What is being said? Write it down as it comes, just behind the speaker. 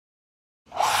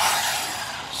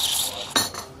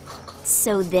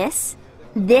So this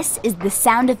is the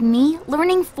sound of me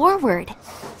learning forward.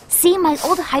 See, my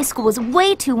old high school was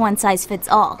way too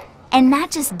one-size-fits-all, and that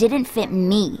just didn't fit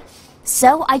me.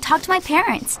 So I talked to my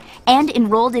parents and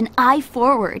enrolled in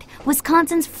iForward,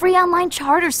 Wisconsin's free online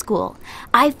charter school.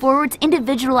 iForward's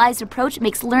individualized approach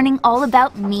makes learning all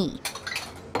about me.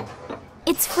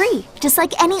 It's free, just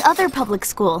like any other public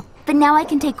school. But now I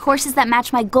can take courses that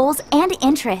match my goals and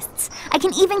interests. I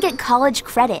can even get college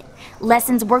credit.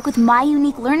 Lessons work with my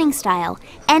unique learning style,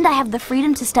 and I have the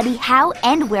freedom to study how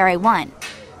and where I want,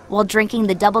 while drinking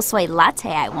the double soy latte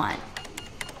I want.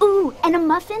 Ooh, and a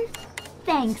muffin?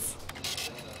 Thanks.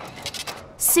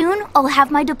 Soon, I'll have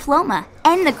my diploma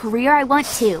and the career I want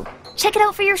too. Check it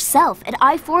out for yourself at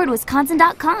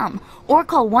iForwardWisconsin.com or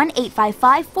call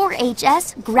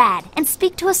 1-855-4HS-GRAD and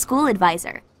speak to a school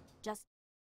advisor.